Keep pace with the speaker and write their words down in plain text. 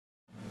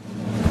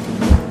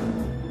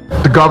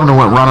governor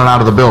went running out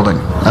of the building.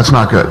 That's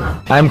not good.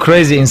 I'm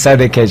crazy inside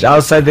the cage.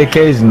 Outside the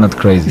cage, not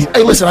crazy.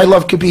 Hey, listen, I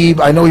love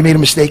Khabib. I know he made a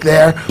mistake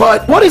there.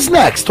 But what is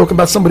next? Talking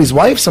about somebody's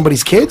wife,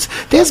 somebody's kids?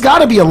 There's got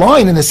to be a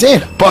line in the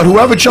sand. But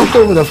whoever jumped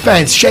over the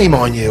fence, shame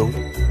on you.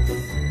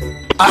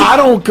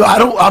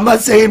 I'm not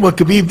saying what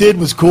Khabib did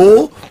was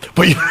cool,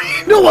 but you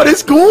know what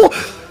is cool?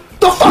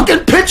 The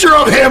fucking picture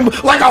of him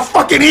like a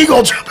fucking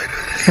eagle jumping.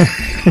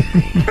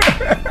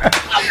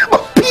 I'm a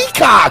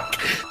peacock.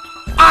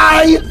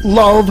 I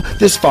love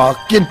this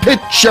fucking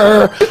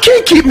picture. You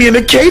can't keep me in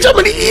a cage. I'm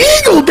an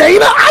eagle,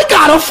 Dana. I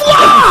gotta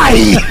fly.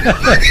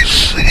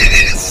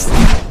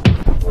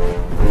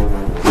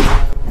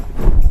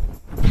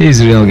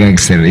 He's a real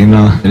gangster, you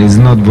know. He's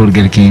not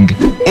Burger King.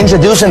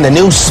 Introducing the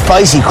new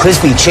spicy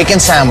crispy chicken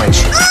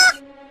sandwich.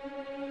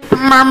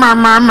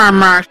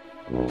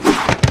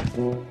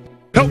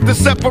 Help to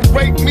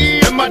separate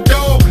me and my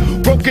dog.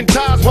 Broken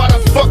ties, why the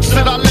fuck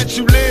should I let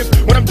you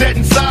live? When I'm dead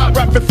inside,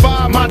 rapid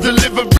fire, my delivery.